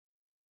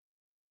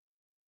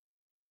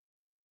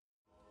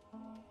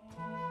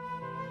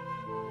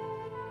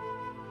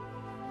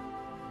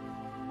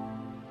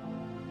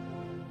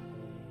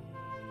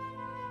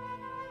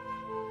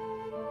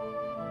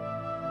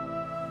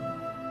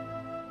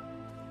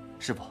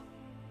师傅，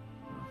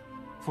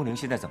风铃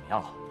现在怎么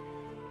样了？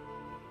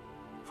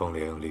风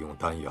铃利用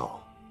丹药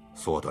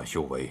缩短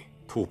修为，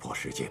突破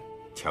时间，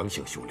强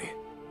行修炼。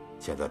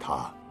现在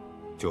他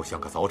就像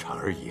个早产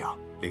儿一样，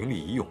灵力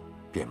一用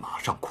便马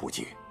上枯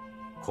竭，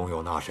空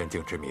有纳神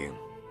境之名，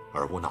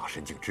而无纳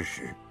神境之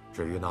实。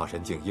至于纳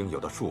神境应有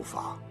的术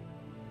法，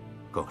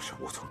更是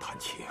无从谈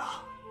起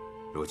啊！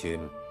如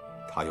今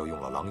他又用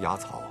了狼牙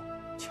草，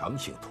强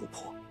行突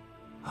破，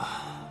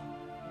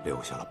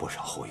留下了不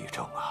少后遗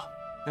症啊！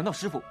难道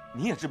师傅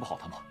你也治不好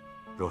他吗？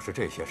若是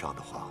这些伤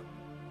的话，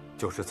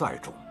就是再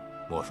重，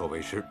莫说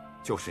为师，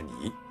就是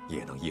你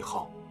也能医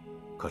好。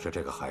可是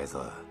这个孩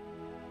子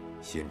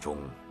心中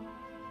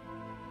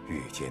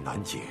郁结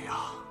难解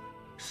呀。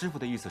师傅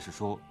的意思是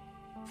说，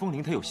风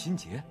铃他有心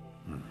结？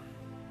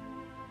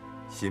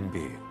心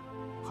病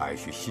还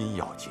需心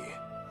药解，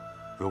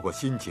如果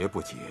心结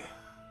不解，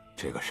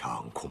这个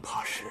伤恐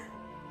怕是……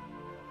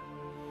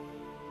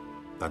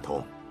丹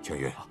童、青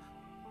云，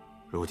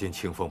如今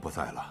清风不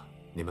在了，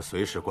你们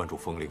随时关注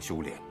风铃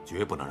修炼，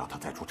绝不能让他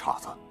再出岔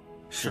子。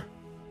是。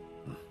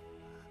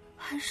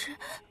潘师，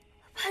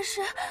潘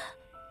师，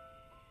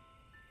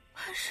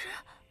潘师。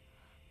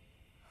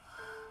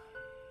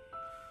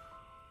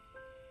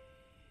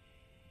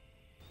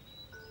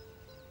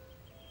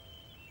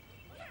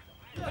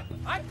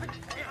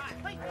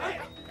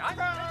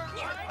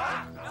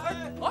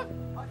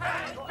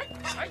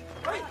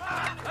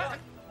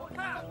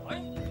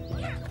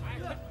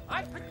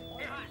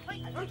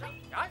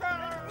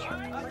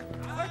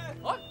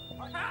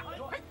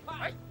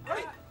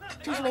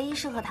这是唯一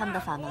适合他们的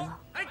法门了。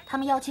他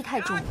们妖气太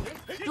重了，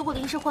如果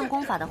临时换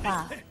功法的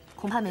话，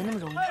恐怕没那么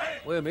容易。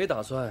我也没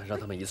打算让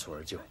他们一蹴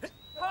而就，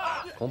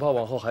恐怕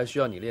往后还需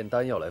要你炼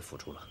丹药来辅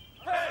助了。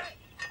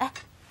哎，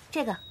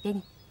这个给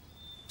你。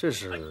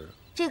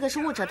这个是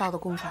悟者道的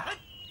功法，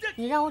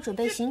你让我准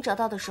备行者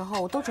道的时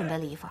候，我都准备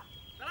了一份。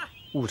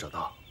悟者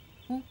道。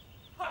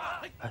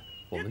哎，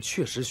我们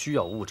确实需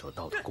要悟者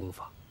道的功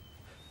法。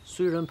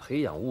虽然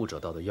培养悟者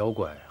道的妖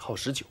怪耗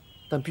时久，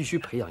但必须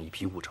培养一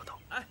批悟者道，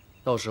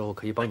到时候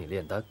可以帮你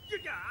炼丹。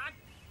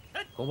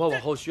恐怕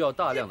往后需要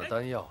大量的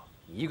丹药，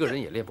你一个人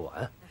也炼不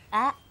完。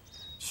哎，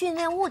训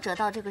练悟者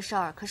道这个事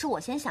儿可是我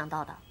先想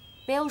到的，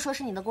别又说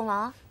是你的功劳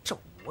啊。这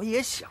我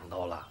也想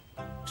到了，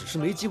只是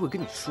没机会跟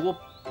你说，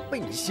被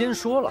你先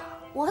说了。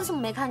我怎么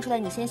没看出来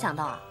你先想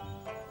到啊？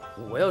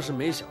我要是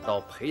没想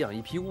到培养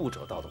一批悟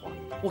者道的话，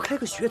我开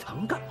个学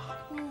堂干嘛？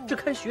这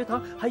开学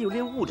堂还有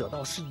练悟者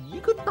道是一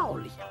个道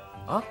理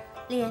啊！啊，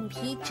脸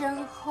皮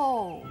真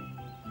厚。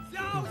小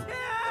心！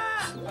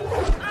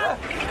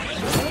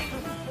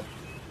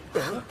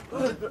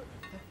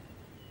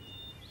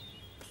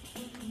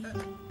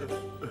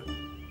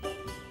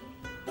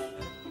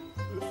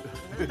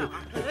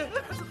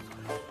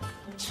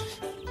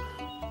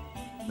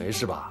没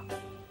事吧？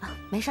啊，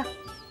没事。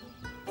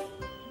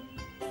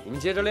你们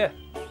接着练。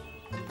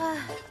哎，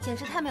简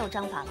直太没有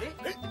章法了。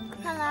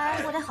看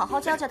来我得好好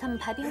教教他们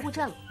排兵布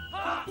阵了。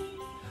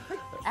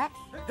哎，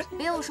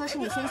别又说是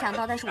你先想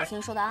到，但是我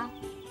先说的啊。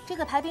这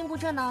个排兵布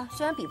阵呢，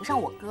虽然比不上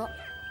我哥，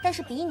但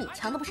是比你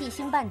强的不是一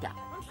星半点。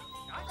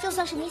就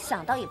算是你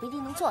想到，也不一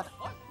定能做到。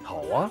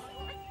好啊，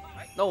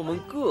那我们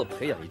各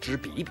培养一支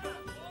比一比。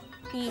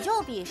比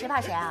就比，谁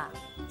怕谁啊？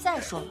再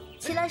说了，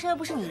齐来山又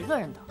不是你一个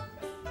人的，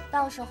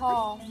到时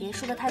候别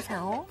输得太惨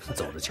哦。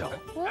走着瞧。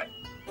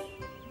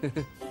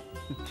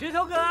石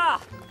头哥，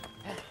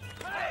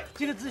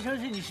这个自称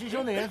是你师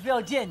兄的人非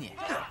要见你。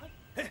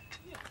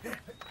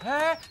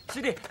哎，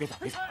师弟，别走，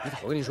别走，别走！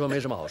我跟你说，没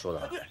什么好说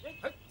的。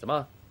怎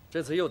么，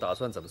这次又打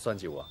算怎么算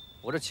计我？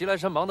我这齐来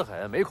山忙得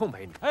很，没空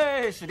陪你。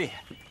哎，师弟，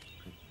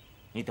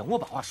你等我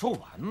把话说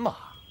完嘛。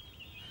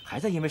还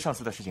在因为上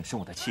次的事情生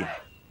我的气呢。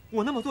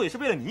我那么做也是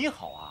为了你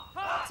好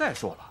啊。再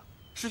说了，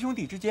师兄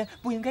弟之间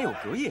不应该有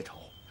隔夜仇，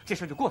这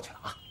事就过去了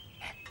啊。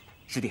哎，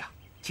师弟啊，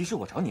其实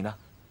我找你呢，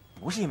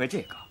不是因为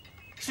这个，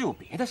是有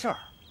别的事儿，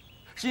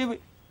是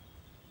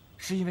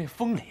因为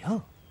风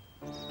铃。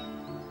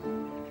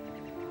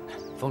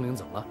风铃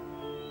怎么了？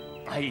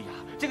哎呀，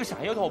这个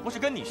傻丫头不是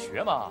跟你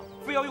学吗？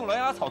非要用狼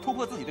牙草突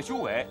破自己的修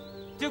为，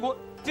结果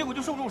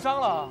就受重伤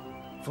了。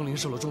风铃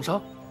受了重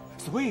伤，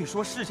所以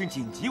说事情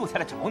紧急，我才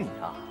来找你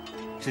啊。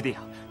师弟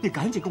啊，你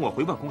赶紧跟我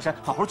回万空山，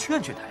好好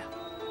劝劝他呀。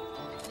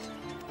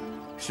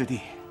师弟，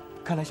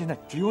看来现在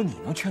只有你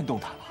能劝动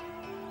他了。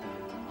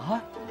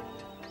啊？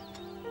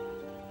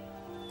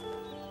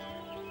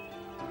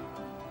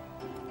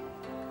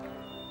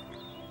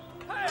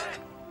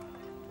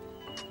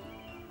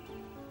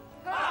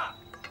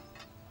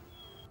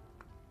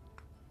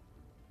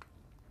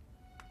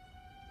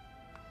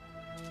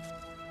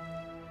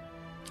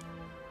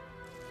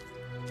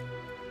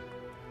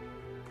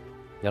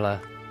原来，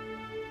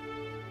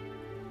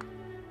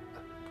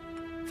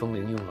风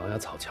铃用狼牙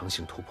草强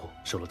行突破，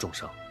受了重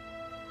伤。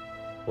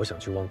我想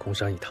去望空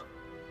山一趟。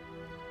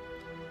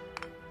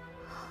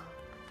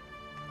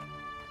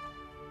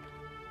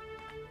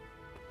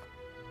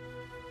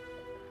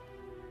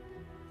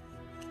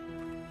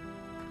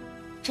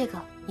这个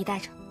你带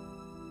着。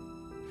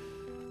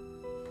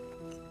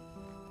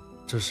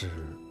这是？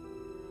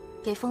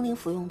给风铃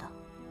服用的。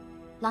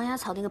狼牙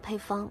草那个配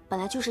方本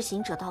来就是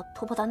行者道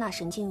突破到那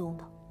神境用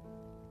的，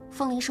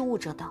风铃是悟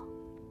者道，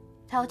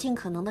他要尽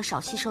可能的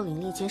少吸收灵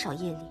力，减少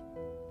业力。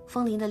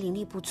风铃的灵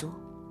力不足，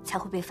才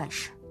会被反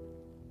噬。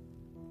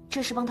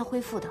这是帮他恢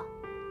复的，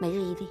每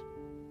日一粒。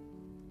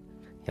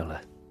杨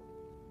澜，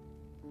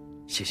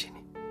谢谢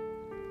你。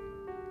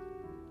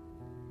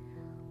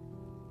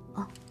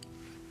哦，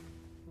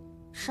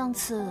上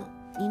次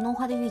你弄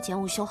坏的玉简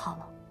我修好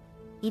了，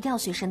一定要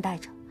随身带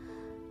着，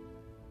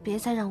别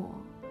再让我。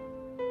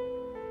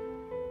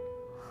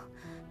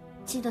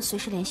记得随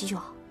时联系就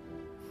好。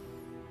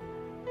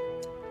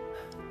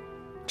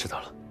知道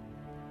了。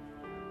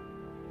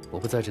我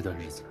不在这段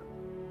日子，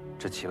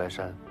这齐来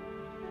山，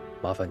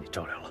麻烦你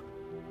照料了。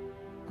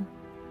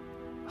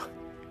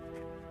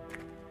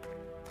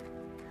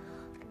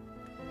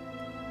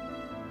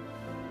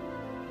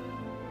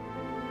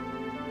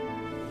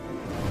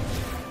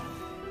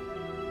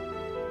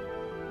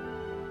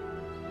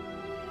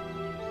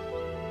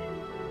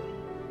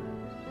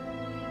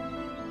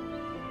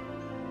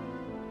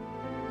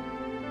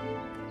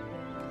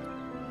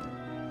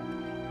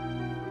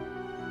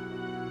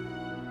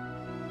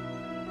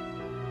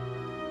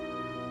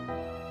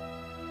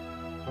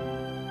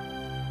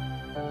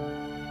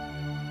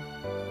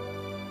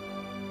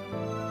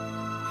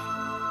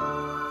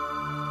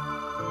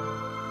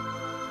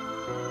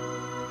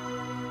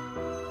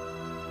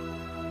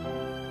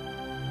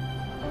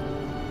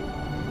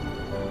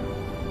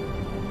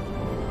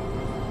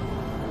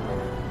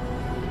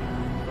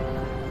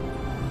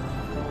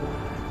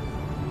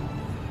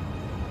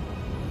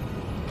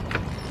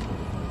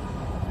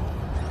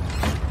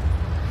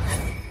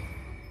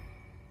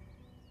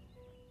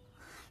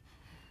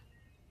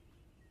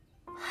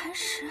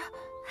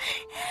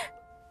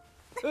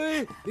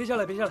哎，别下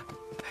来，别下来，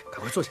赶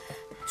快坐下，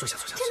坐下，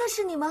坐下。真的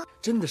是你吗？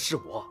真的是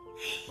我，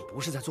你不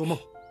是在做梦。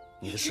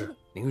你的事，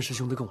凌云师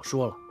兄都跟我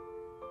说了。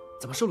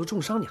怎么受了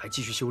重伤，你还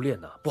继续修炼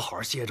呢？不好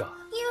好歇着。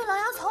因为狼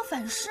牙草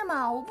反噬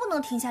嘛，我不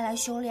能停下来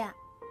修炼，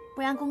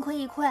不然功亏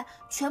一篑，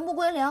全部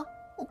归零。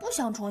我不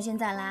想重新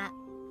再来，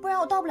不然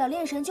我到不了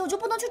炼神境，我就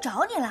不能去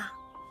找你了。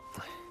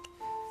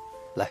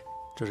来，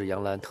这是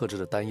杨澜特制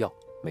的丹药，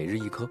每日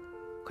1颗，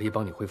可以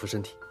帮你恢复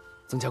身体，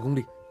增加功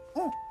力。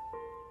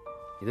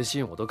你的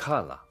信我都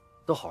看了，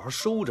都好好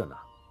收着呢。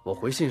我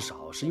回信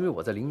少，是因为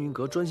我在凌云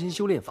阁专心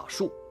修炼法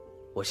术。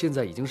我现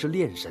在已经是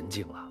炼神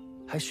境了，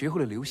还学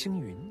会了流星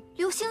云。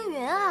流星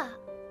云啊！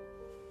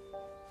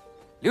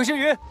流星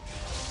云！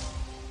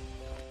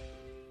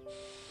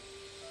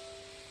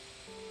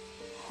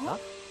啊？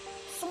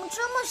怎么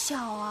这么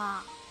小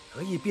啊？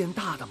可以变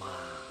大的嘛。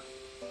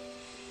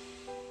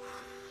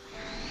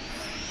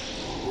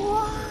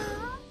哇，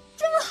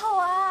这么好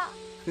啊！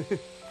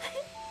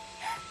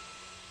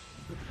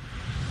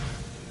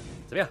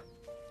怎么样？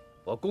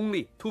我功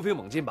力突飞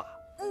猛进吧？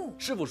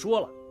师傅说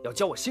了，要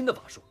教我新的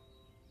法术，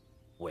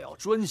我要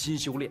专心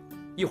修炼，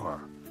一会儿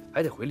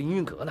还得回凌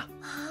云阁呢。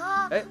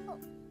啊！哎，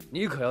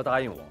你可要答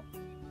应我，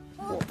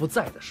我不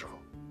在的时候，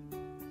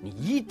你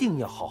一定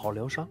要好好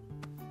疗伤。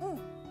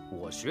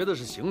我学的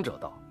是行者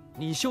道，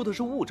你修的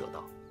是悟者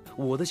道，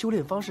我的修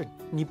炼方式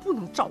你不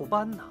能照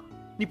搬呐，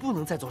你不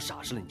能再做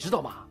傻事了，你知道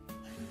吗？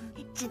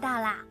知道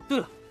啦。对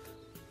了。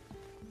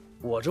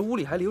我这屋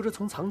里还留着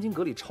从藏经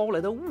阁里抄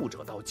来的悟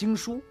者道经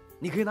书，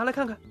你可以拿来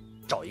看看，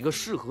找一个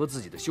适合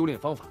自己的修炼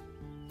方法。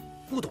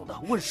不懂的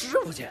问师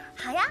傅去。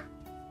好呀。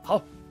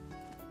好，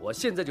我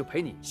现在就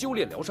陪你修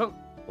炼疗伤。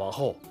往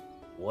后，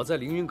我在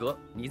凌云阁，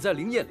你在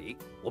灵焰里，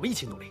我们一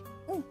起努力。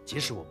即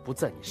使我不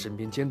在你身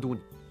边监督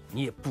你，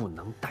你也不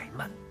能怠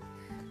慢，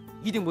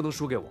一定不能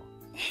输给我。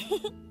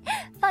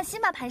放心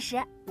吧，磐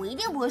石，我一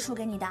定不会输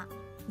给你的。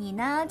你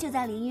呢，就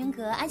在凌云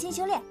阁安心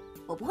修炼，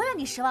我不会让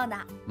你失望的。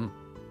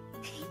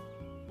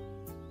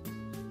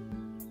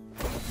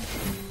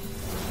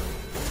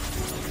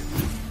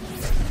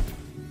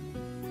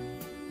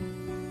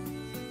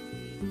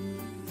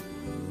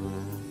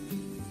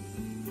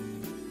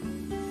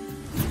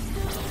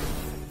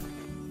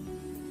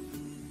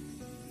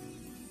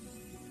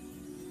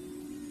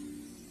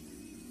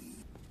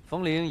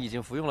风铃已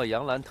经服用了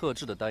杨澜特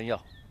制的丹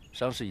药，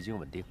伤势已经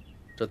稳定。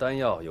这丹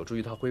药有助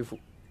于他恢复，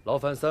劳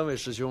烦3位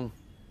师兄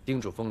叮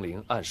嘱风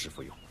铃按时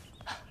服用。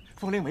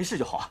风铃没事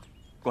就好啊。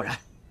果然，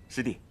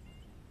师弟，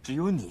只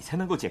有你才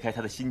能够解开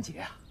他的心结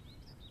啊。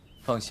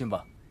放心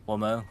吧，我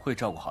们会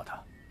照顾好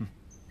他。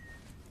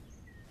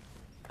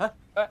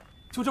哎，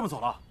就这么走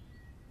了？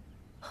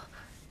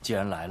既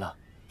然来了，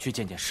去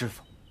见见师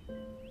傅。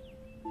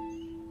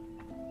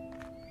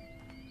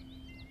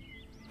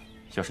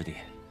小师弟，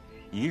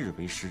一日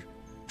为师，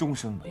终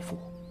身为父，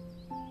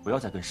不要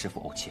再跟师傅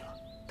怄气了。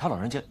他老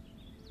人家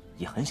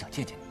也很想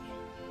见见你。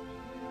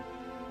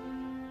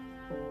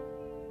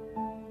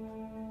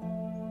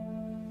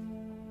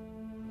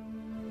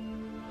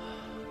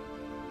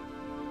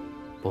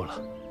不了，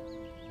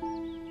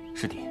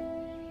师弟，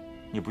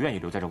你不愿意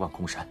留在这万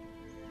空山，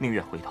宁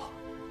愿回到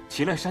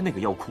祁来山那个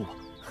妖窟吗？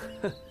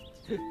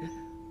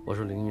我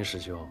说凌云师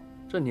兄，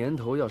这年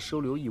头要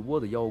收留一窝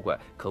的妖怪，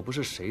可不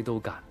是谁都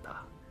敢的。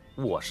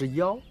我是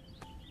妖，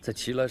在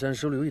齐来山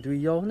收留一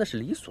堆妖，那是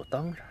理所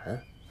当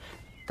然。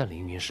但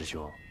凌云师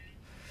兄，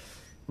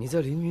你在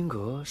凌云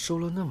阁收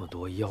了那么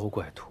多妖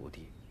怪徒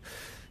弟，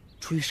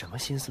出于什么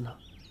心思呢？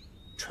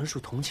纯属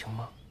同情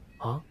吗？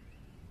啊？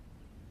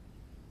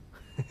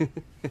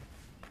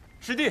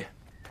师弟，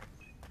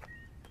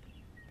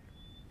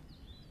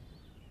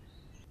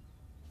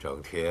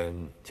整天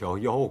教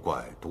妖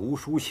怪读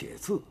书写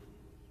字，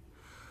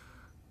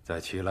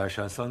在齐来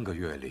山3个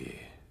月里，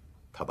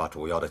他把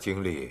主要的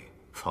精力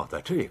放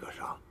在这个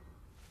上。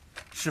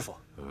师傅，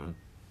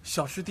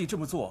小师弟这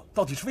么做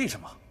到底是为什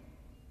么？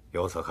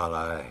由此看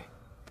来，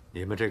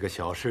你们这个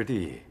小师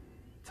弟，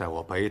在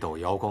我北斗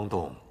瑶光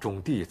洞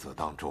众弟子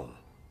当中，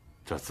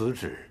这资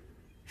质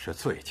是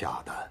最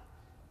佳的。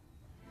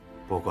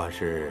不管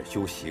是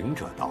修行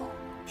者道、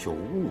修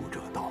悟者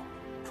道，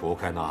除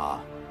开那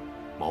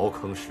茅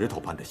坑石头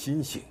般的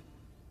心性，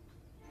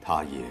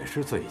他也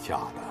是最佳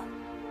的。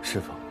师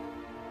父，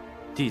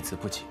弟子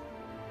不急，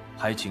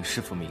还请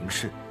师父明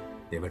示。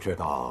你们知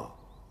道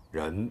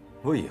人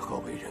为何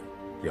为人，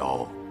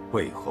妖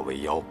为何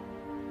为妖？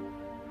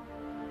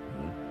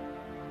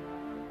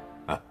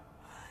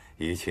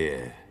一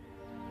切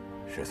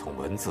是从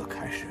文字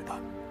开始的。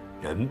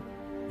人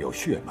有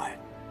血脉，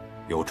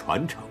有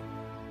传承，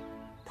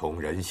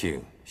通人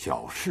性、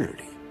小事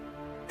理，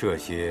这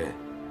些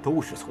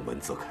都是从文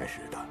字开始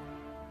的。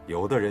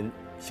有的人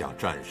想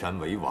占山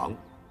为王，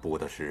布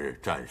的是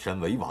占山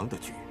为王的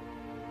局，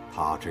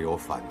他只有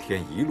反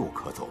天一路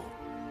可走，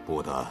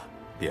布的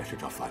便是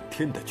这反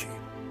天的局。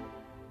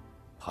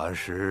磐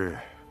石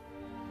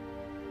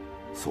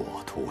所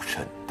图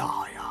甚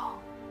大呀！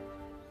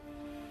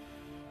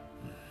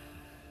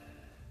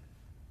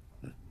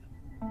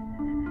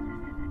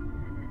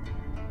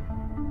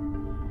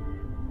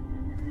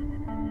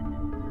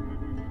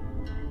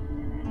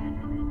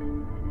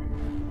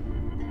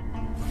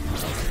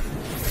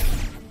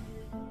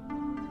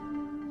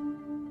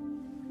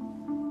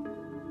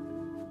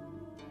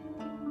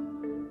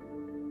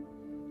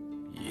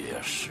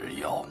叶时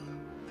耀，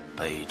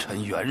北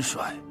辰元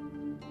帅，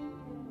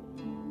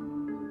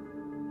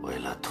为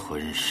了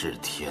吞噬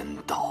天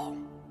道，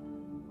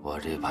我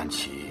这盘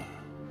棋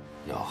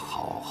要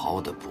好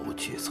好的布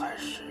局才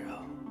是啊。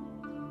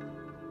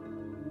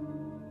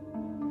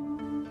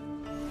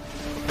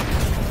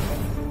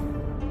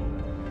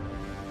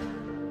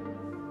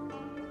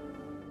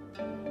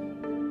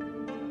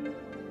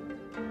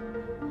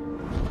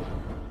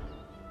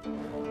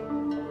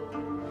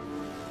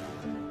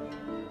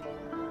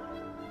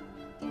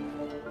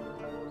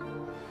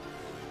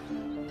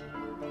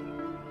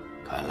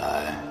看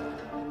来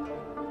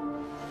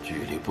距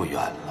离不远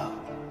了，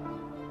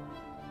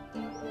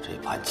这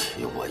盘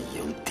棋我已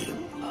经定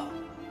了。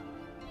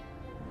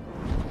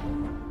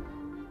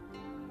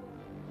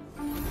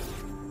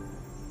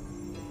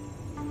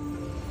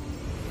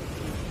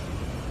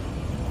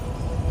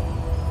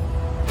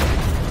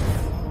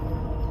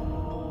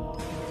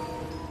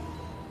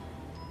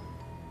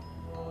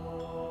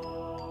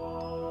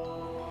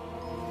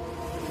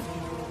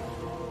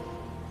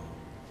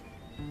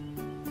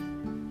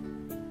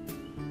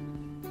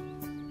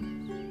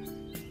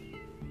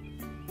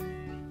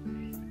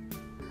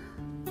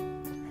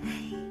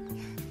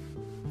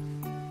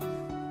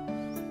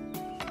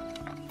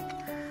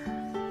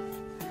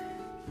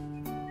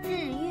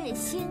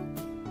星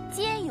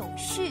皆有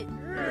序，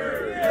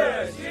日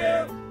月星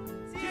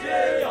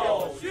皆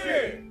有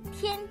序，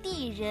天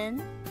地人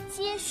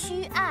皆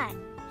虚爱，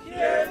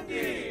天地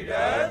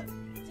人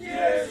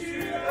皆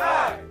虚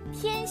爱，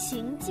天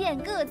行健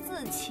各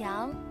自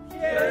强，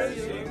天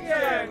行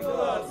健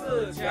各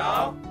自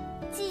强，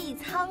济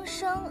苍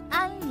生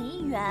安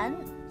离园，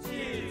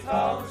济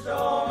苍生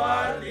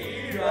安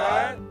离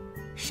园，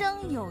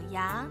生有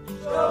涯，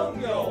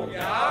生有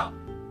涯，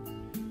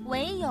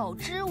唯有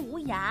之无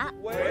涯，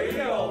唯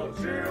有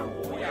之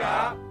无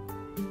涯，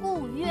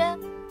故曰，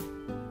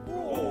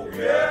故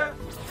曰。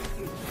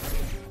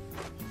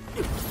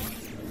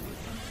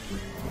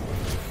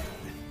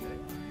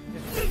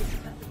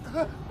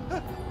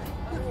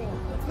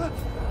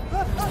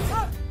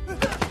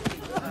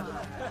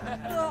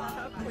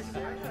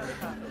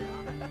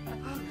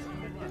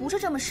不是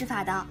这么施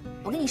法的，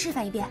我给你示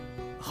范一遍。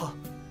好。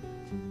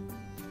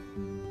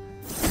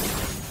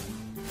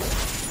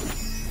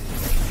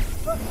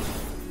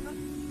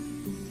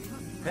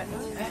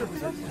这不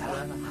行，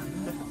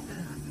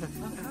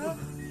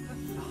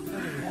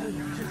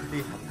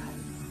厉害！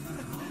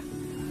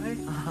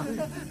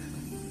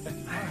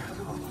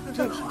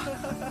真好啊！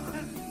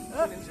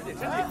风铃师姐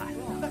真厉害！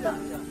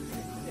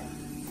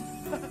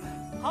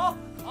好，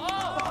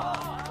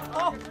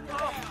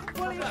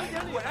风铃师姐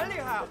果然厉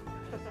害啊！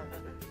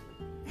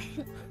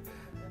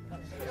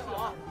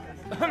好，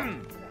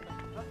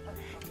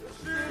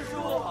师叔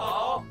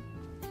好，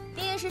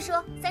音乐师叔，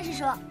三师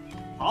叔，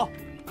好。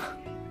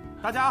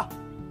大家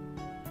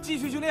继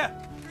续训练。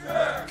是。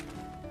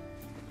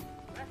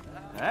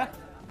哎，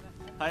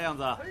看样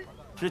子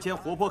之前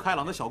活泼开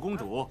朗的小公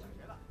主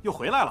又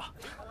回来了。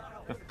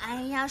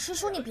哎呀，师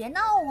叔你别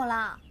闹我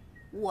了，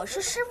我是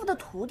师傅的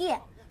徒弟，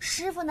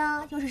师傅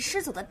呢又是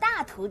师祖的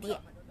大徒弟，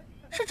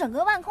是整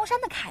个万空山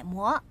的楷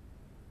模，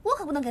我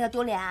可不能给他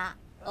丢脸啊！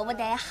我不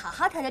得好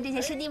好调教这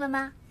些师弟们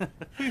吗？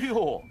哎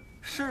呦，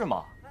是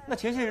吗？那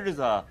前些日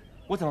子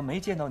我怎么没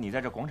见到你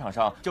在这广场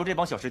上教这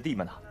帮小师弟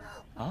们呢？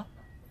啊？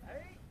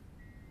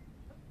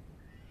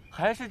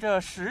还是这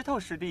石头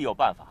师弟有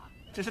办法，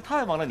只是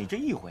太忙了，你这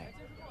一回，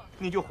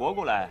你就活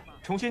过来，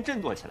重新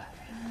振作起来。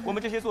我们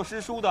这些做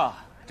师叔的，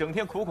整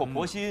天苦口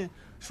婆心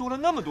说了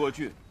那么多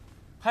句，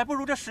还不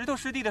如这石头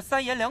师弟的3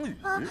言2语。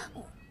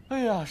哎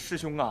呀，师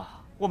兄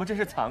啊，我们真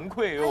是惭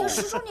愧哦。哎呦，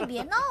师叔你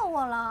别闹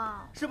我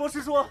了。师伯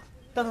师叔，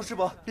大头师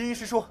伯，灵云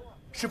师叔，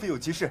师父有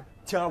急事，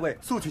请2位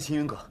速去青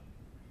云阁。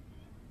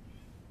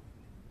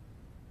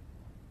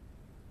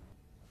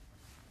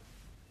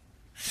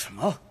什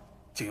么？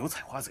竟有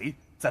采花贼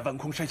在万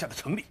空山下的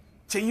城里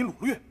奸淫掳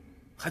掠，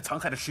还残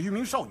害了10余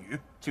名少女。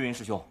青云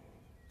师兄，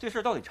这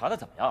事到底查得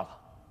怎么样了？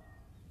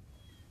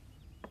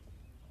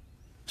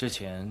之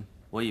前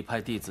我已派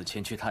弟子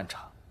前去探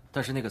查，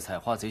但是那个采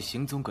花贼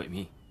行踪诡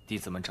秘，弟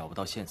子们找不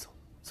到线索，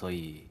所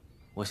以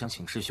我想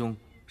请师兄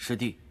师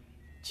弟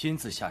亲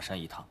自下山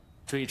一趟，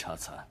追查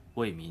此案，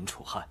为民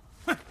除害。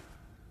哼，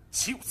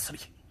岂有此理！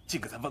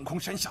竟敢在万空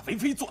山下为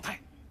非作歹，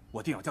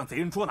我定要将贼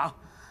人捉拿，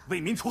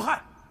为民除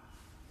害。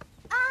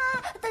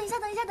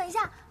等一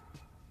下，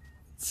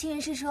青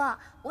云师叔，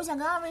我想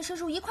跟2位师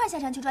叔一块下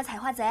山去抓采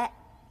花贼。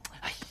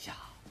哎呀，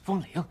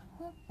风铃，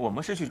我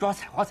们是去抓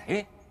采花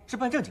贼，是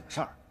办正经事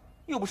儿，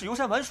又不是游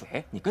山玩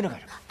水，你跟着干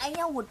什么？哎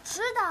呀，我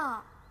知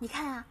道，你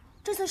看啊，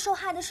这次受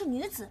害的是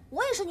女子，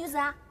我也是女子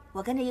啊，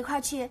我跟着一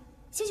块去，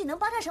兴许能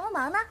帮上什么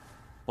忙呢？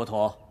不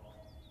妥，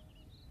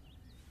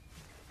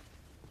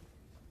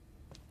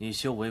你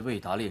修为未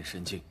达炼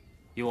神境，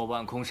以我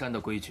万空山的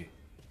规矩，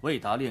未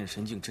达炼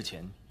神境之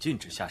前禁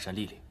止下山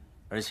历练。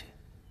而且，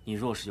你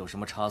若是有什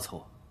么差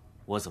错，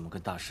我怎么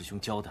跟大师兄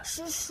交代？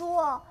师叔，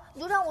你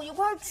就让我一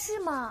块儿去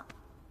嘛。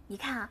你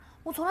看啊，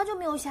我从来就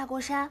没有下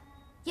过山，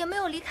也没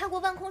有离开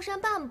过万空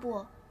山半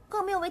步，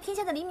更没有为天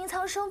下的黎民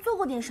苍生做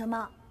过点什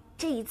么。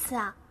这一次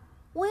啊，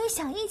我也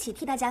想一起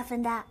替大家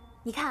分担。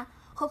你看，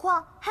何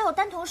况还有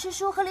丹童师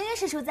叔和凌云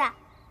师叔在，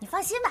你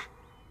放心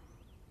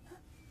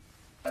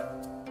吧。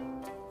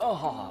哦，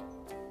好，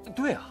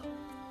对啊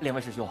，2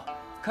位师兄，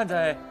看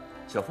在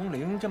小风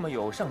铃这么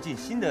有上进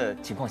心的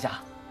情况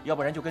下，要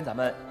不然就跟咱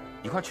们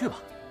一块去吧。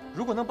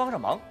如果能帮上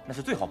忙，那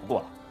是最好不过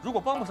了；如果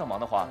帮不上忙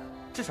的话，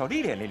至少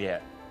历练历练，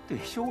对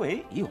修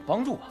为也有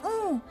帮助啊。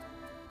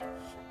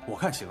我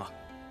看行啊，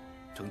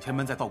整天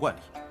闷在道观里，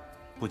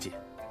不仅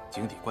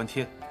井底观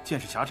天，见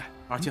识狭窄，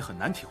而且很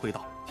难体会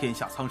到天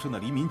下苍生的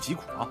黎民疾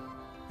苦啊，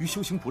于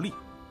修行不利。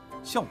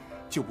像我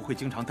就不会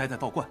经常待在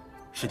道观。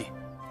师弟，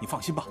你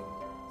放心吧，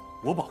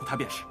我保护他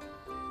便是。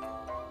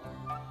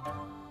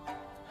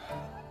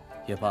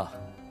也罢，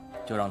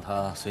就让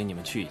他随你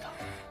们去一趟。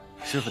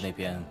师傅那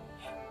边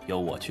由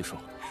我去说。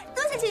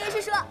多谢青云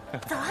师叔，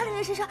走啊，凌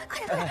云师叔，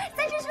快点，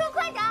三师叔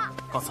快点！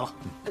告辞了。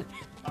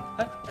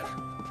哎，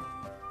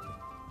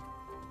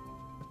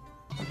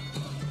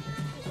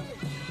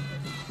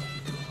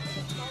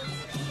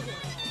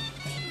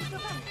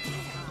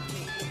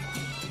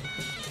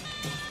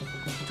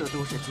这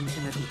都是今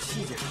天的第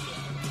7件，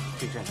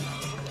这阵子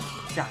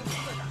下雨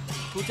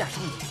都架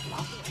上瘾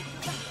了。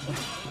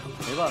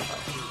没办法，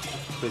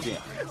最近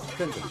啊，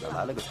镇子里边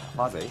来了个采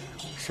花贼，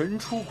神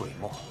出鬼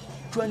没，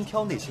专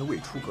挑那些未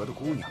出阁的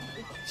姑娘。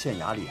县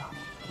衙里啊，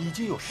已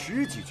经有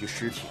10几具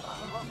尸体了。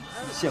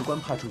县官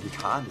派出去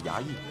查案的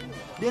衙役，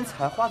连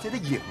采花贼的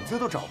影子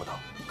都找不到，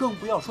更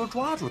不要说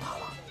抓住他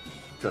了。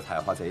这采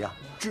花贼呀，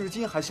至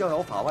今还逍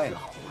遥法外呢。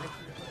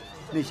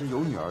那些有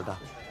女儿的，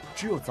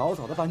只有早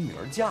早的把女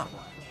儿嫁了，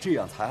这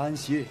样才安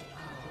心。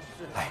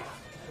哎呀，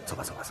走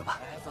吧，走吧，走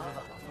吧。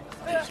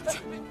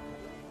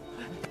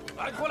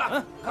来，过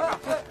来，看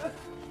看。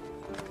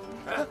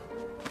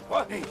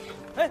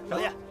哎，少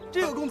爷，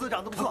这个公子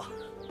长得不错。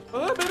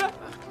别，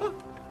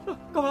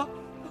干嘛？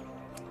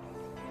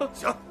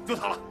行，就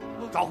他了，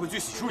抓回去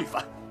洗漱一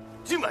番，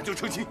今晚就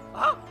成亲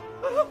啊！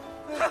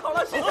太好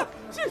了，谢谢，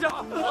谢谢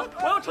啊！我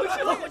要成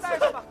亲了，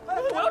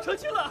我要成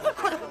亲了！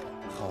快点！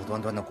好端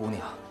端的姑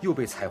娘又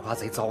被采花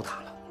贼糟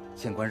蹋了。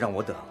县官让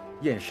我等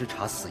验尸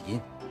查死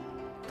因，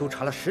都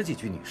查了10几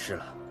具女尸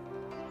了，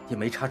也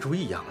没查出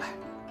异样来，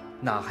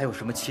哪还有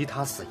什么其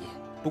他死因？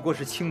不过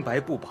是清白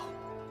不保，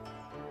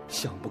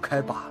想不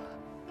开罢了。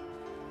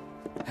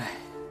唉。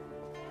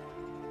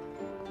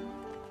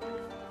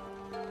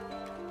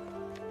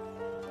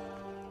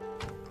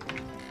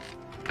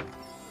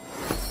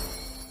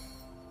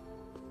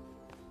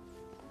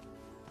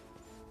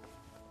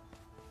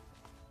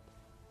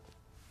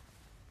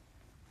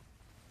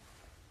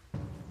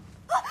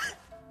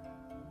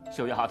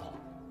小丫头，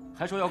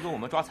还说要跟我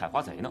们抓采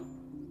花贼呢，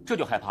这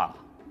就害怕了？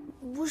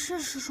不是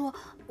师叔，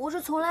我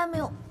是从来没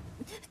有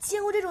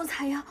见过这种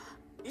采样，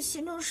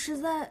心中实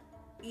在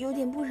有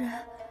点不忍。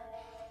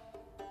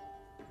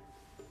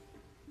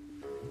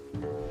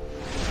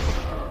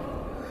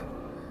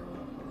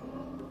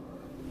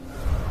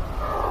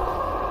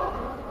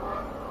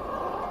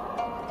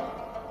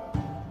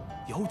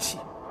妖气，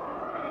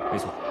没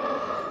错，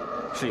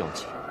是妖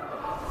气。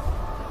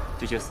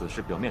这些死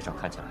尸表面上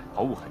看起来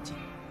毫无痕迹，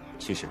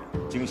其实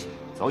精血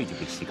早已经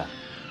被吸干。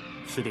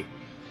师弟，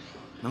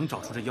能找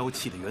出这妖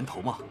气的源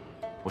头吗？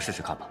我试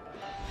试看吧。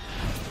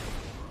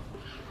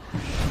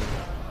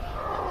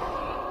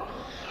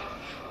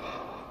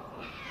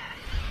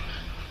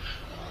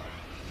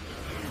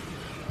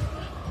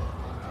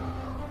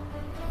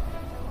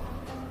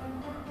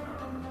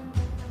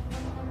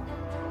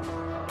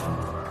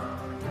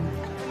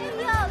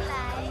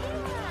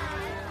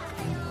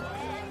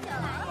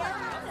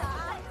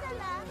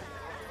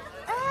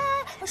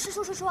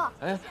师叔，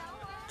哎，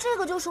这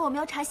个就是我们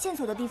要查线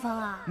索的地方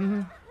啊。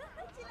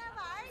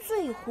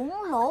醉红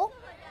楼，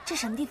这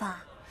什么地方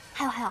啊？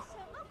还有，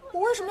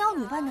我为什么要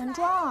女扮男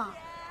装啊？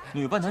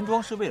女扮男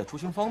装是为了出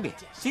行方便，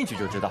进去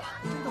就知道了。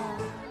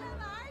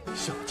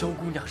小娇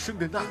姑娘生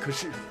的那可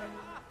是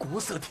国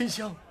色天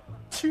香，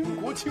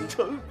倾国倾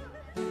城。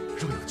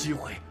若有机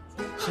会，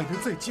还能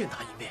再见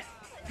她一面，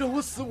让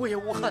我死我也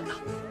无憾呐。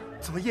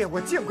昨夜我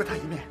见过她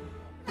一面，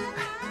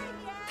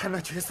她那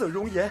绝色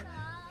容颜，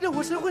让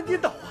我神魂颠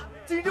倒啊！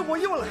今日我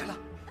又来了，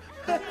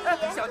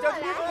小娇姑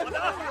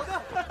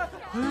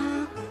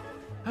娘，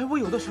哎，我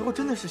有的时候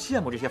真的是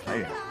羡慕这些凡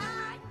人，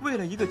为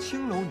了一个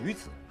青楼女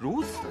子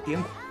如此的癫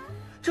狂，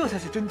这才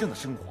是真正的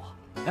生活。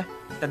哎，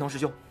丹童师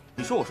兄，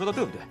你说我说的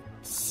对不对？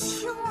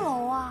青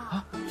楼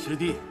啊！师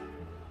弟，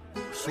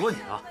说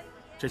你啊，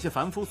这些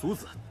凡夫俗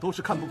子都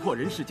是看不破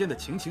人世间的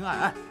情情爱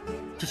爱，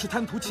只是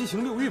贪图七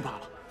情六欲罢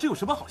了，这有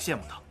什么好羡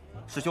慕的？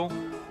师兄，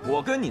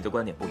我跟你的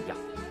观点不一样，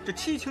这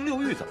七情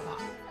六欲怎么了？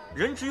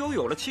人只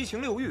有了七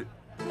情六欲，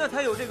那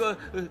才有这个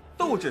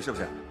斗志，是不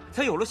是？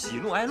才有了喜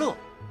怒哀乐，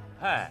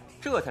哎，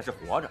这才是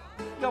活着，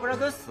要不然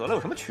跟死了有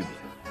什么区别？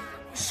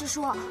师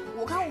叔，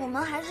我看我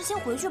们还是先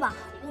回去吧。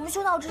我们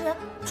修道之人，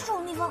这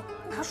种地方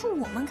哪是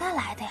我们该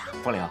来的呀？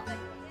风铃，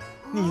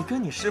你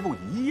跟你师父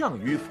一样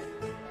迂腐。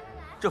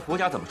这佛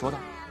家怎么说的？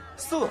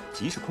色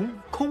即是空，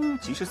空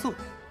即是色。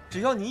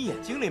只要你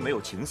眼睛里没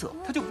有情色，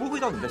它就不会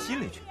到你的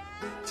心里去。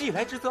既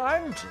来之则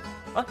安之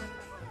啊！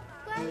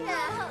官人，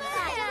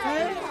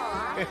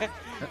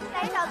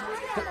来找姑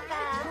娘了吧？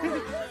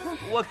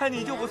我看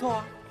你就不错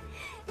啊。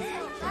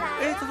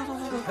哎，走。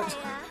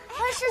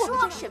师叔，我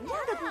们这什么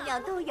样的姑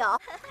娘都有。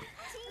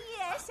今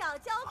夜小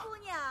娇姑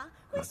娘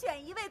会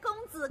选一位公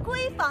子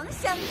闺房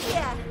相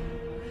见，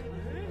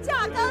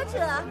价高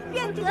者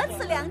便得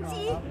此良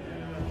机。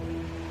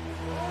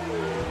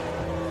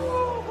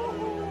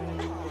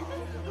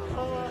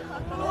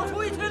我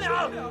出1000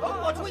两，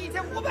我出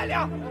1500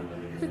两。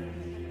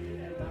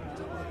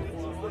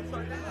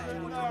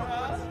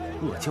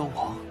恶娇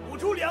王，我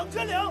出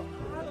2000两。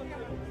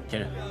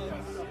天人，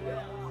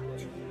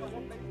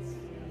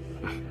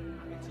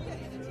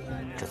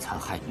这残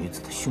害女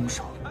子的凶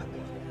手，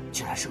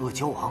竟然是恶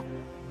娇王。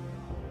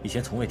以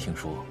前从未听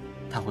说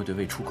他会对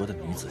未出阁的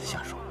女子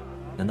下手，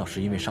难道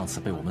是因为上次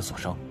被我们所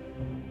伤，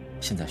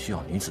现在需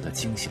要女子的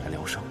精血来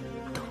疗伤？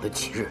等了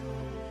几日，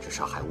这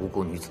杀害无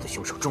辜女子的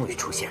凶手终于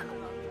出现了，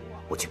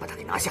我去把他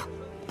给拿下。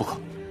不可！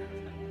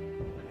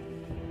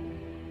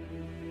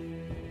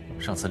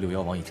上次6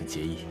妖王已经结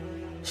义，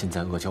现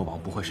在恶娇王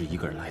不会是一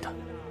个人来的，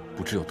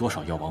不知有多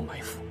少妖王埋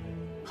伏。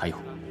还有，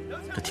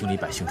这厅里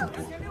百姓众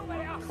多，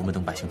我们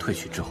等百姓退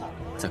去之后，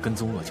再跟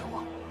踪恶娇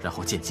王，然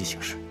后见机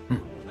行事。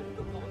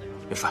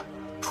元帅，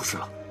出事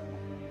了！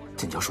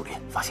近郊树林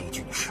发现一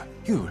具女尸，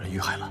又有人遇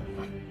害了。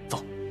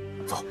走。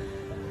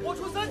我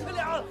出3000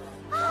两。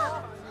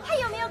啊，还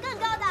有没有更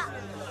高的？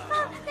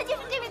啊，那就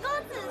是这位公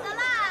子的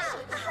啦。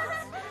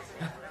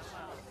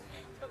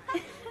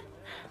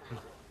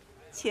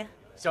请。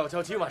小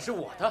娇今晚是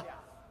我的，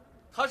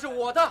她是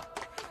我的。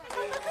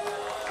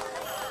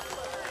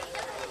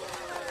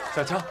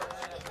小娇，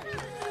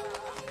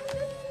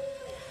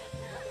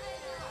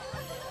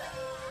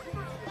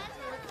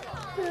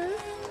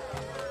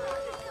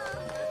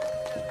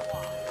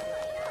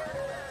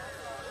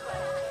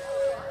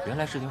原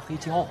来是条黑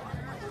蛟啊，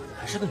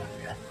还是个女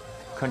人。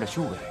看这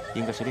修为，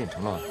应该是练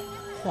成了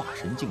化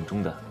神境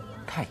中的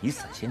太乙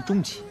散仙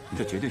中期。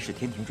这绝对是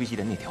天庭追击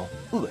的那条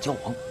恶蛟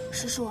王。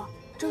师叔，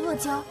这恶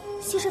蛟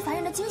吸食凡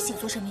人的精血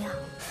做什么呀？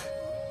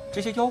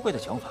这些妖怪的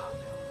想法，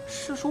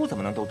师叔怎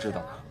么能都知道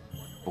呢？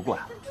不过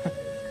呀，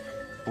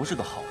不是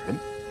个好人。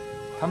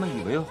他们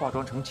以为化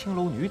妆成青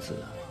楼女子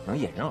能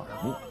掩人耳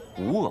目，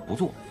无恶不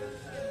作，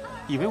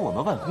以为我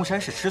们万空山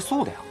是吃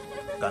素的呀。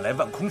敢来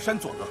万空山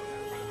作恶，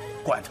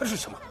管他是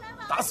什么，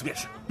打死便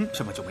是。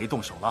这么久没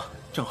动手了，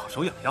正好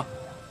手痒痒。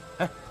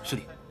哎，师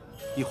弟，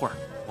一会儿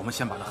我们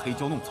先把那黑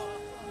蛟弄走，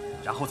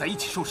然后再一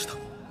起收拾他。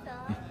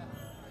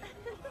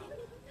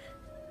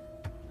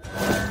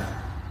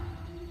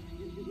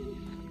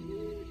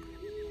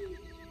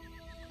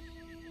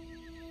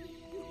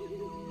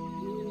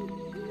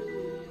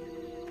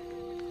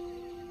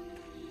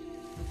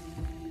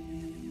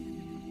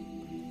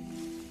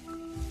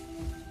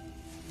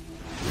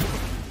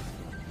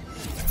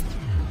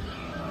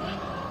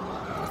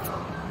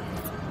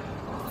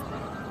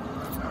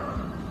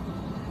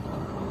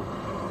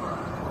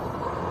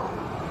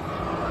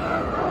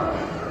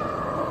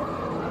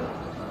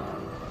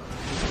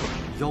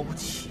妖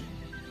气。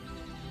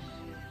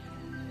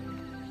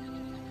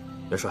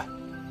元帅，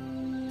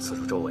此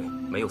处周围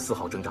没有丝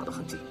毫挣扎的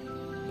痕迹，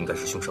应该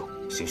是凶手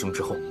行凶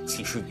之后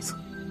弃尸于此。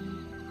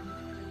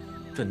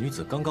这女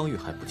子刚刚遇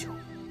害不久，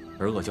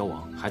而恶蛟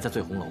王还在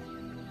醉红楼，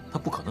他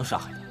不可能杀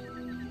害她。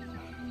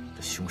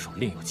这凶手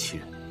另有其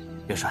人。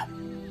元帅，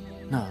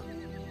那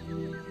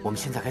我们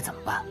现在该怎么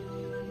办？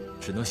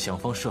只能想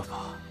方设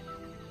法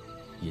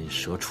引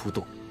蛇出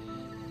洞。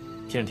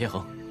天刃天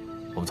衡，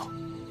我们走。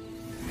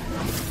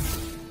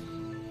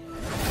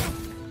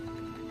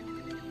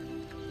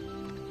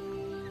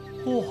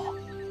嚯，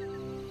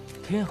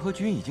天河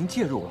军已经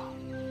介入了，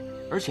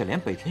而且连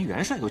北辰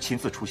元帅都亲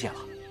自出现了，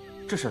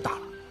这事大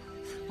了。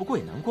不过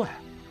也难怪，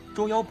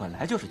捉妖本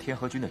来就是天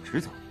河军的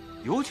职责，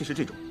尤其是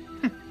这种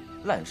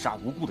滥杀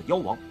无辜的妖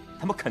王，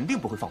他们肯定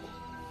不会放过。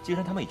既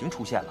然他们已经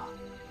出现了，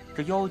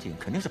这妖精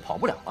肯定是跑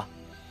不了了，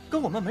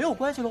跟我们没有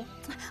关系喽。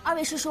二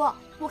位师叔，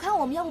我看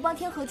我们要不帮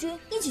天河军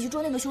一起去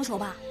捉那个凶手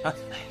吧？哎，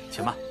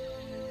且慢，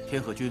天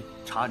河军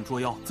查案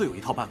捉妖自有一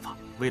套办法，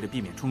为了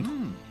避免冲突，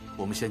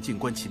我们先静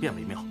观其变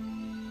为妙。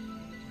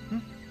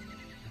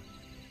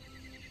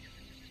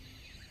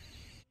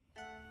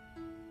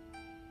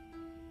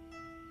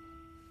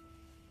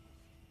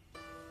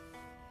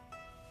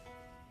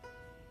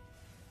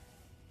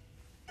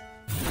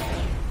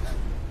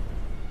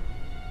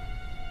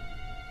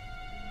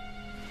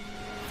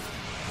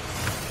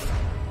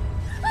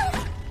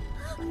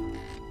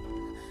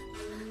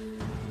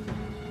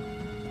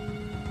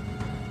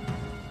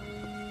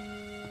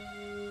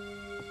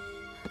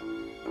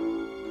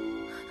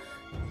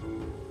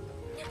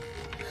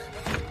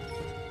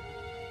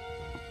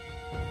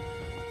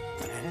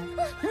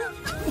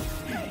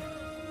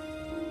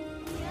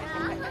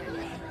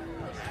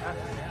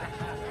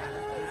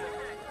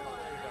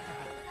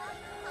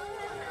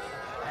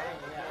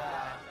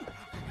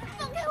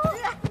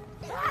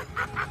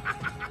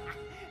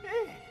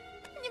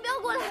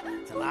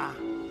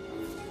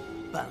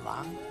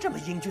这么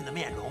英俊的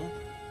面容，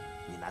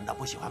你难道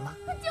不喜欢吗？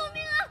救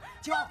命啊！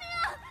叫啊！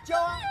叫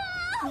啊！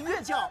你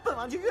越叫，本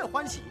王就越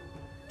欢喜。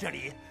这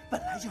里本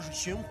来就是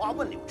寻花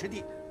问柳之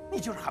地，你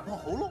就是喊破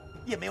喉咙，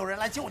也没有人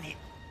来救你。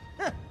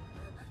哼！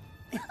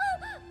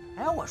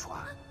哎，我说，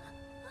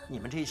你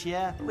们这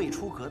些未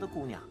出阁的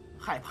姑娘，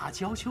害怕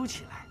娇羞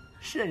起来，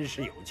甚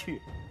是有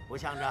趣，不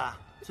像这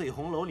醉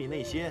红楼里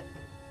那些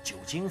久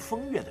经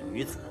风月的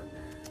女子，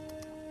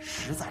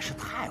实在是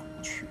太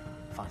无趣。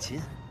放心。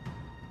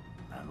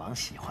本王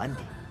喜欢你，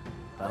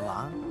本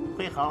王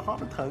会好好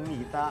疼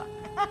你的。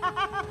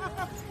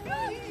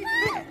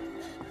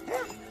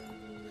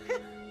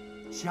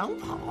想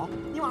跑？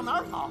你往哪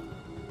儿跑？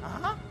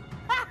啊！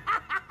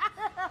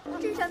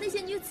镇上那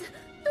些女子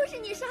都是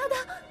你杀的？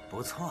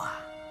不错啊，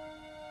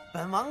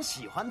本王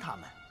喜欢她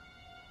们，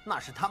那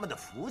是他们的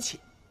福气。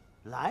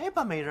来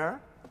吧，美人儿。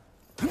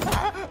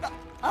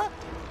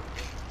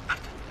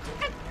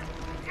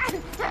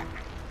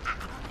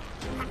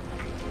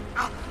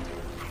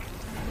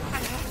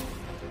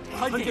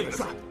潘元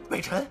帅，北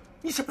辰，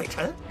你是北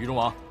辰？于荣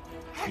王，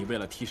你为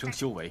了提升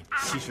修为，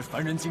吸食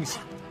凡人精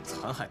血，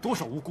残害多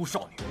少无辜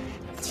少女？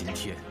今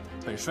天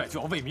本帅就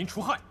要为民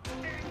除害！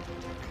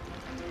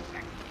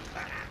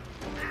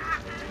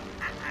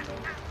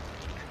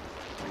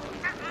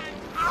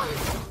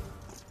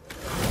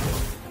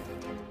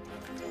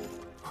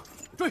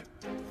追！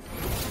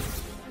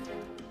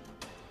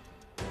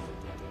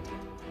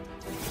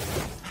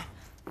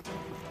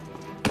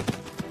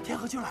天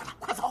河军来了，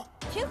快走！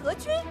天河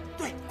军？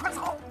对，快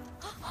走！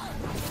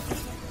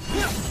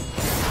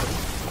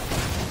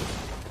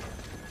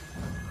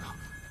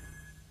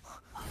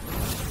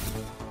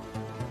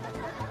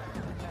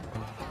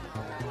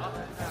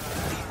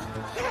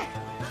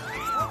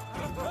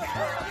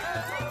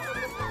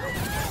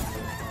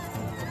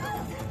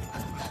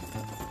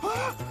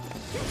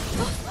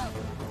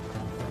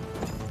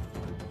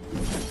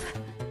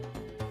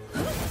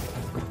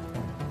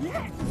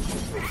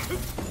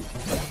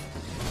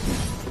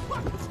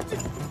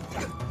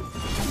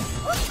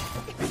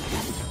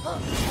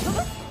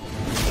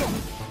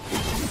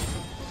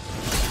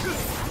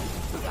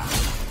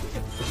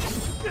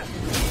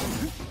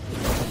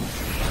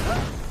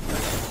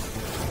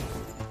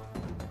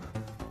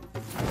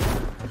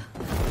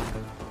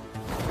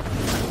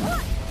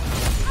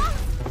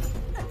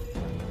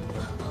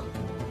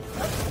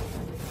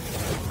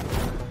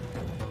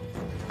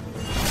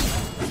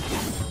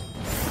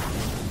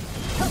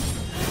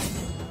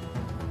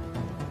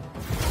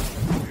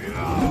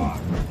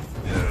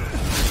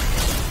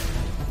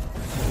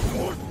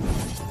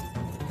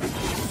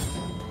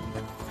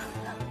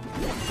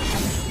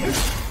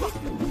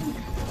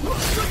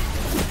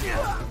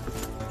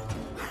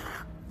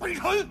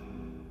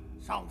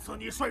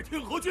你率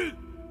天河军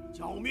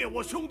剿灭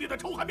我兄弟的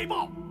仇还没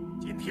报，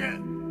今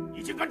天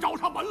已经敢找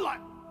上门来，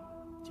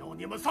就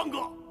你们3个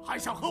还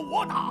想和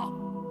我打？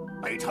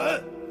北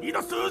辰，你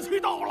的死期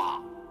到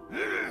了！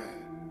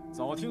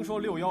早听说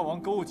6妖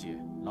王勾结，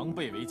狼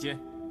狈为奸，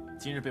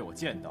今日被我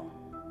见到，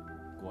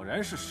果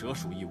然是蛇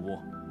鼠一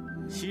窝。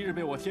昔日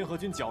被我天河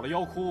军搅了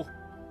妖窟，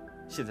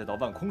现在到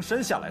万空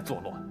山下来作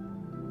乱，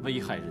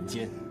危害人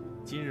间。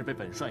今日被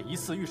本帅一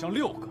次遇上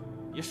6个，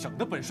也省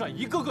得本帅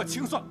一个个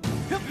清算。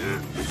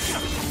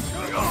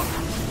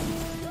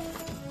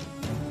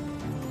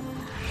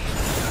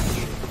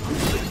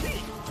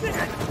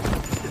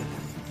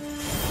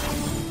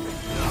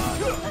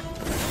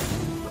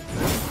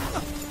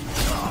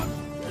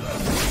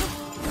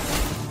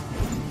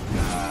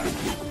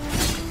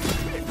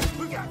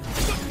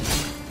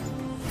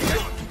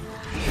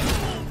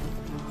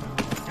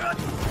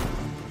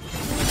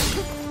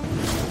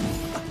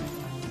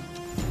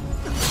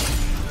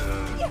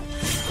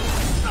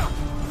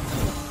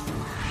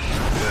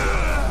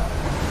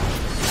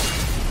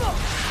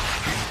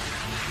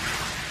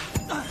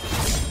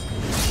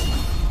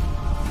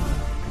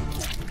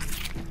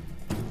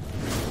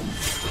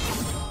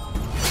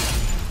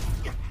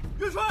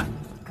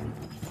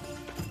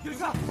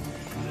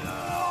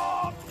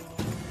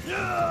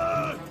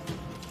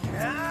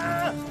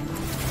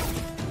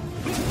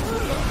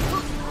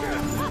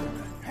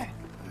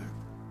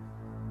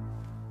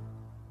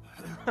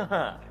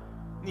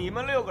你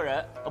们6个人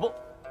啊，不，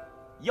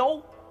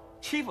妖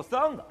欺负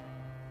3个，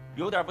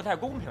有点不太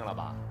公平了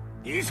吧？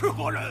你是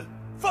何人？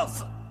放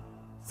肆！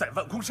在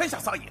万空山下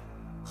撒野，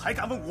还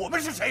敢问我们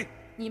是谁？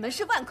你们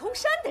是万空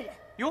山的人。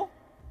哟，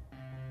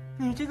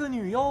你这个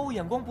女妖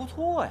眼光不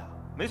错呀。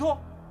没错，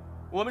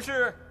我们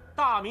是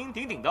大名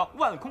鼎鼎的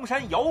万空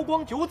山瑶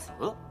光9子，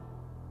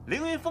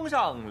凌云峰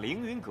上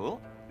凌云阁，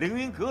凌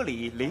云阁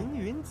里凌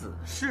云子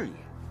是也。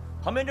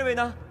旁边这位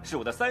呢，是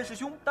我的3师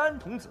兄丹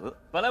童子。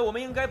本来我们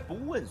应该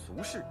不问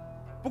俗事，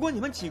不过你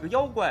们几个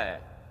妖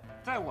怪，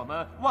在我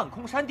们万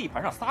空山地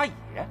盘上撒野，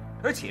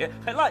而且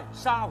还滥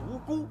杀无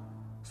辜，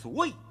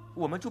所以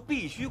我们就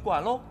必须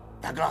管喽。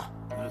大哥，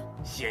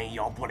仙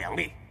妖不两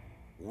立，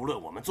无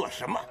论我们做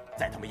什么，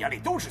在他们眼里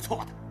都是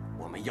错的。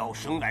我们妖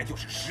生来就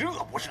是十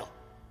恶不赦，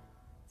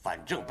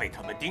反正被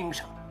他们盯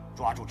上，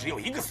抓住只有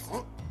一个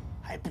死，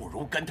还不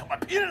如跟他们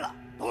拼了。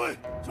对，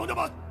兄弟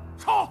们，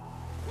上！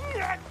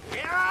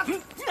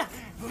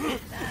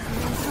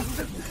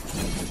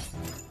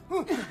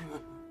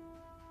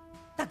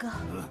大哥，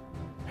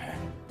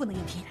不能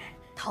硬拼，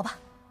逃吧。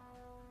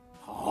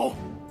好，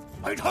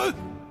北辰，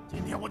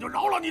今天我就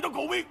饶了你的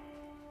狗命，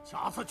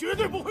下次绝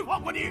对不会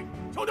放过你。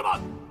兄弟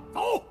们，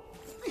走！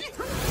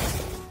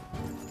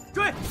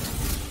追！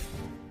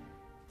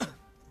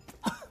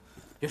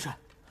元帅，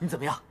你怎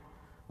么样？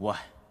无碍。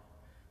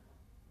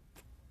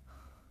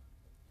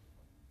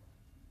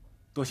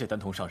多谢丹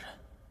童上人、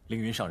凌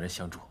云上人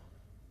相助。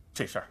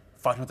这事儿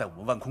发生在我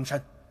们万空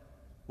山，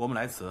我们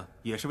来此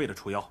也是为了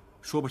除妖，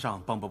说不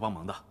上帮不帮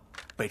忙的。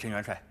北辰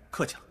元帅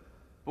客气了。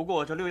不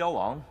过这6妖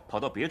王跑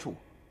到别处，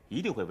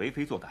一定会为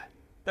非作歹。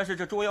但是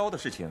这捉妖的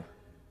事情，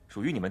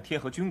属于你们天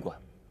河军管，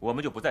我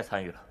们就不再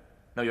参与了。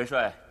那元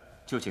帅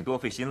就请多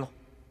费心喽。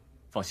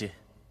放心，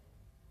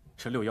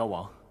这6妖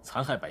王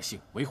残害百姓，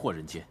为祸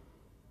人间，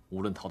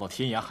无论逃到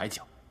天涯海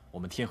角，我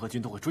们天河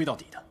军都会追到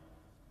底的。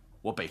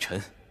我北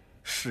辰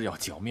是要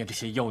剿灭这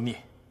些妖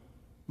孽，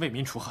为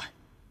民除害。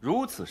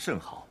如此甚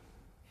好。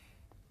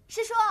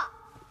师叔，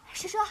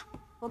师叔，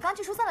我刚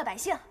去疏散了百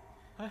姓。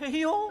哎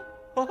呦，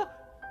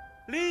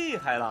厉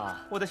害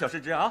了，我的小师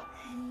侄啊，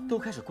都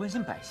开始关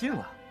心百姓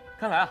了。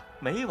看来啊，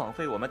没枉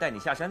费我们带你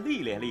下山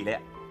历练历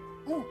练。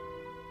嗯。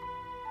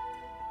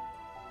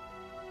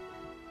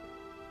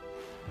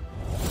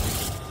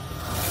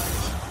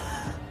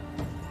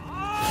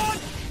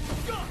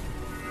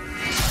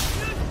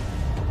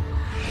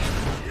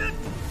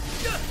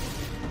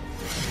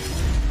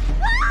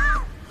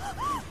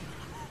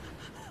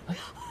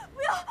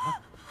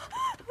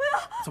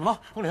怎么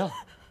了，风铃？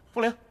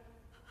风铃！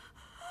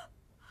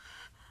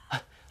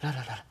哎，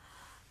来，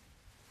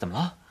怎么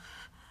了？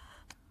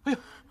哎呦，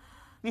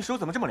你手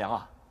怎么这么凉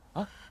啊？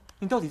啊，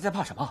你到底在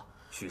怕什么？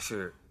许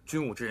是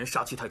军武之人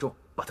杀气太重，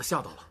把他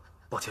吓到了。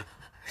抱歉。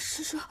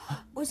师叔，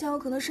我想我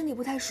可能身体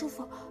不太舒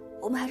服，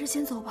我们还是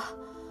先走吧。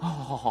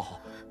好，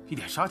一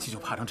点杀气就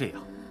怕成这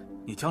样，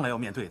你将来要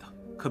面对的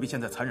可比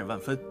现在残忍万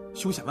分，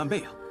凶险万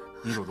倍啊！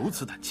你若如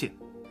此胆怯，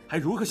还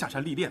如何下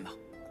山历练呢？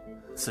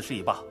此事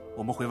已罢，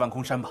我们回万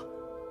空山吧。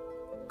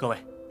各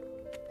位，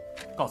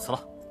告辞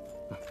了。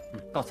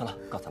告辞了。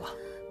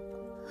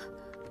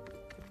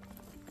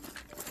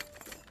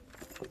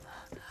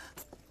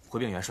回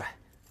禀元帅，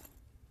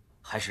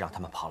还是让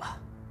他们跑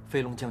了。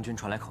飞龙将军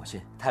传来口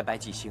信，太白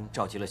纪星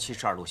召集了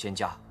72路仙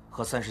家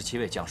和37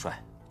位将帅，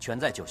全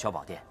在九霄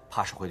宝殿，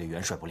怕是会对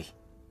元帅不利。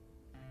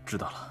知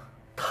道了。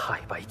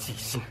太白纪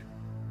星，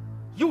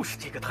又是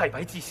这个太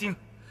白纪星，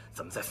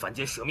怎么在凡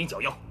间舍命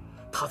剿妖？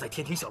他在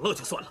天庭享乐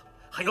就算了，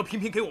还要频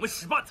频给我们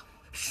使绊子，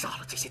杀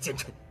了这些奸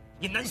臣，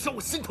也难消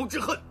我心头之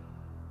恨。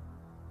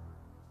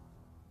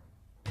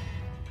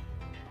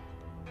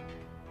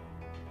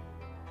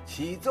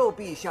启奏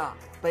陛下，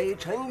北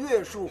辰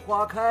月树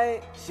花开，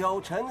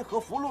小臣和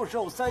福禄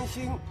寿3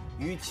星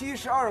与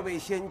72位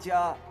仙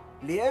家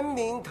联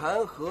名弹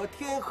劾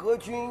天河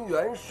军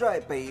元帅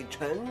北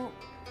辰，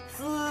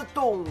私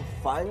动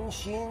凡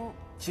心，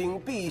请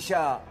陛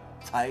下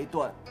裁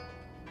断。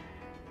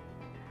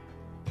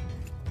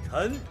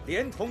臣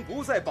连同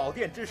不在宝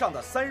殿之上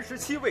的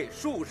37位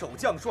戍守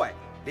将帅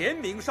联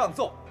名上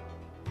奏，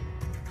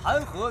弹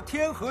劾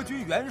天河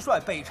军元帅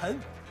北辰，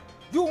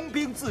拥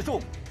兵自重，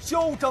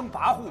嚣张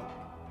跋扈，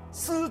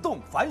私动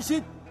凡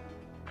心。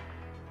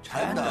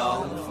臣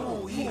等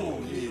附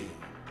议。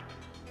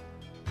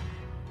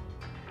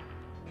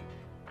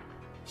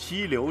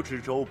西流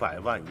之州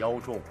100万妖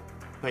众，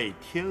被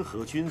天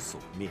河军所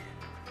灭。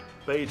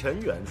北辰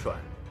元帅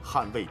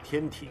捍卫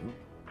天庭，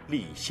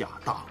立下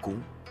大功。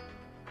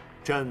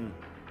朕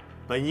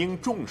本应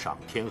重赏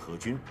天河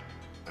军，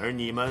而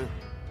你们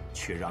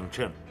却让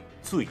朕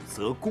罪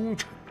责功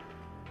臣。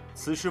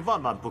此事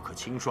万万不可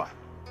轻率，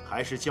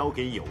还是交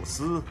给有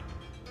司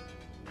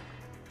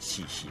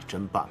细细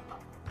侦办吧。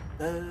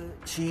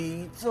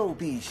启奏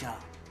陛下，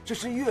这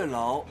是月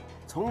老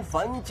从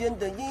凡间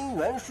的姻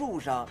缘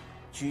树上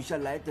取下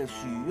来的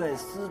许愿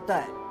丝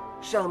带，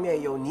上面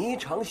有霓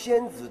裳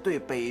仙子对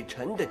北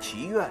辰的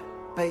祈愿。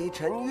北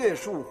辰月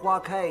树花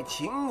开，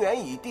情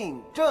缘已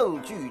定，证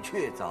据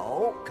确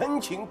凿，恳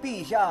请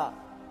陛下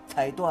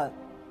裁断。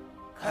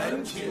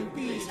恳请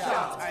陛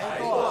下裁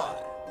断。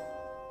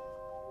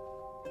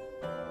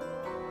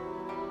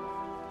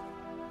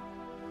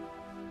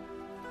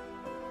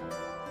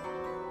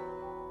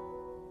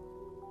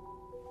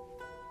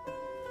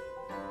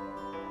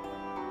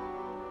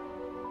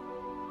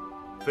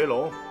飞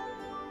龙，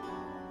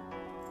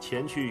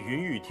前去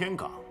云玉天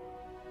港，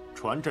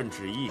传朕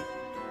旨意，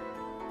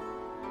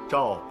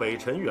召北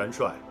辰元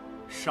帅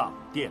上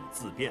殿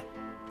自辩。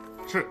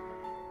是。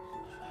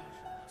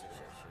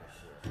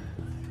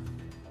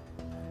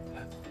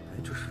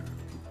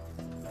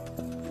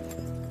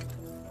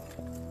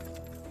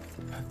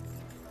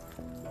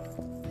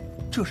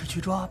这是去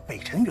抓北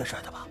辰元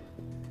帅的吧？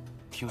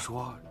听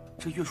说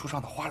这月树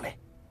上的花蕾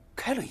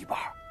开了一半，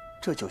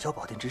这九霄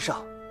宝殿之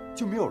上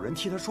就没有人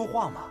替他说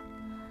话吗？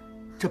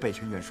这北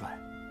辰元帅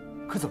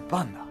可怎么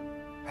办呢？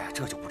哎，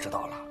这就不知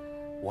道了。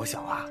我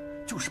想啊，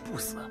就是不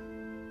死，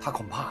他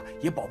恐怕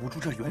也保不住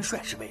这元帅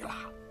之位了。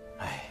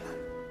哎，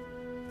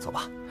走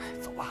吧，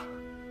走吧。